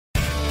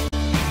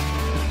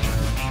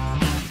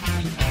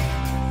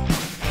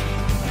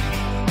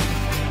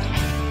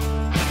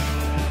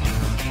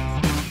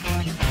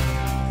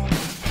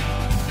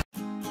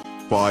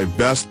5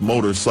 Best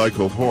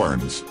Motorcycle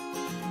Horns.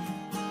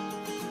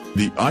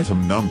 The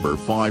item number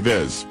 5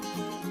 is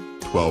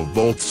 12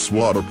 volts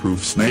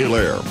waterproof Snail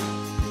Air.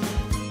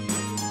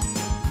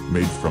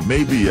 Made from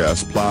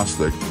ABS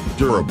plastic,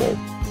 durable,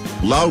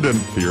 loud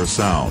and clear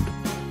sound,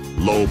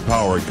 low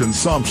power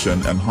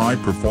consumption and high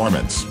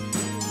performance.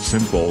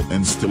 Simple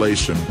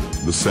installation,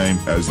 the same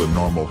as a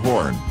normal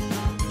horn.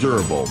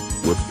 Durable,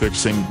 with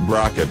fixing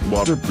bracket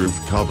waterproof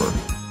cover.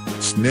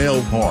 Snail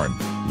horn,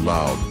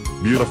 loud,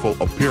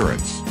 beautiful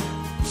appearance.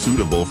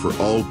 Suitable for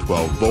all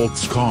 12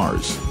 volts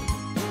cars.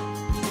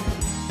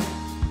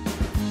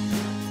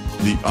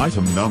 The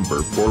item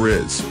number 4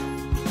 is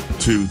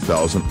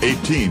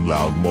 2018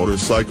 Loud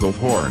Motorcycle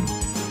Horn.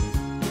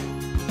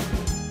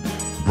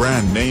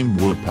 Brand name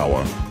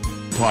Woodpower.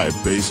 Type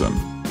Basin.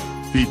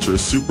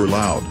 Features super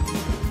loud.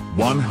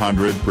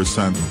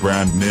 100%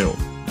 brand new.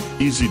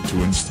 Easy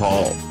to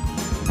install.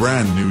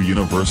 Brand new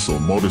universal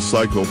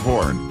motorcycle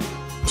horn.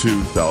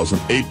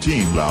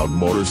 2018 Loud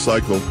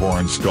Motorcycle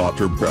Horn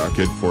Scatter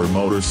bracket for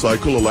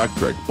motorcycle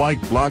electric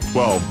bike black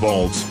 12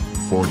 volts,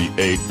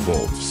 48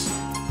 volts.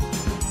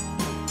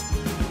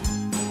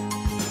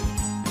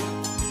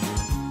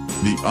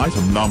 The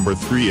item number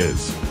 3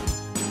 is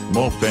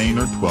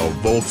Mofainer 12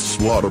 volts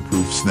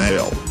waterproof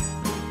Snail.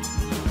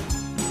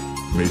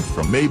 Made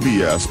from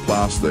ABS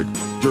plastic,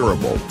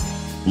 durable,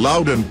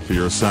 loud and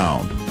clear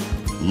sound,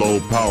 low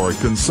power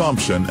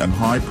consumption and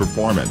high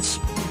performance.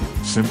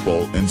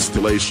 Simple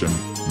installation,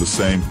 the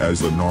same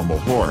as a normal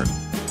horn.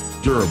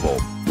 Durable,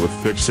 with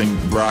fixing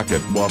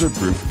bracket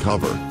waterproof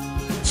cover.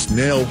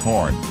 Snail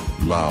horn,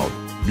 loud,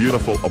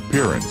 beautiful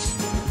appearance.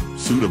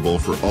 Suitable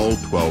for all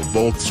 12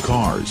 volts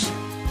cars.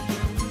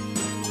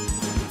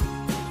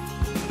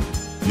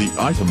 The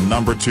item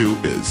number 2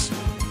 is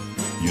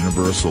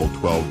Universal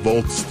 12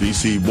 volts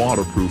DC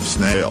waterproof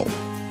Snail.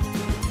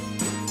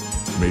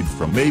 Made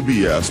from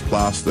ABS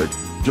plastic,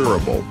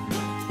 durable,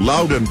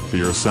 loud and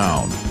clear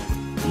sound,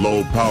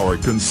 low power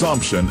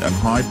consumption and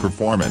high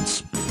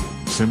performance.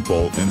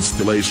 Simple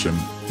installation,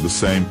 the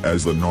same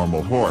as the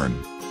normal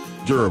horn.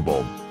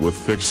 Durable, with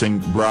fixing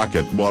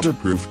bracket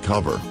waterproof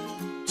cover.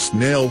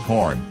 Snail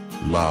horn,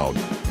 loud,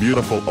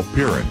 beautiful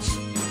appearance.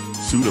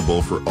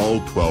 Suitable for all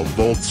 12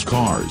 volts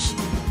cars.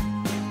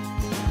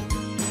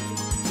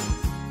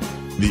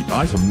 The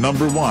item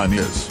number 1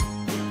 is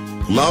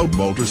Loud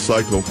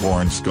Motorcycle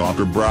Horn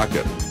Scatter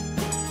bracket.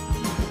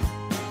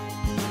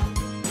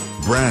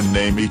 Brand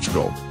name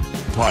Ichigo.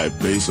 Type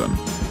Basin.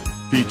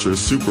 Features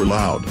super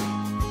loud.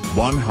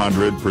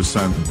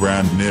 100%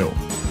 brand new.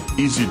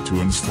 Easy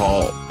to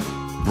install.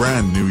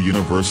 Brand new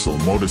universal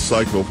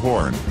motorcycle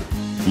horn.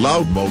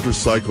 Loud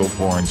Motorcycle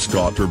Horn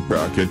Scatter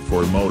bracket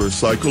for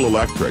motorcycle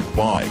electric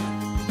bike.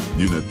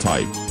 Unit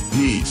type,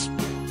 piece.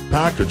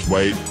 Package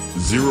weight,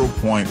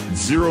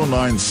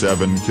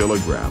 0.097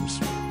 kilograms.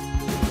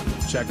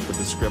 Check the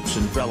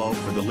description below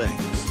for the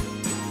links.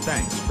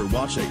 Thanks for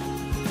watching.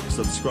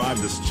 Subscribe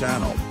this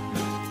channel.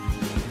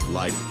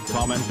 Like,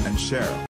 comment and share.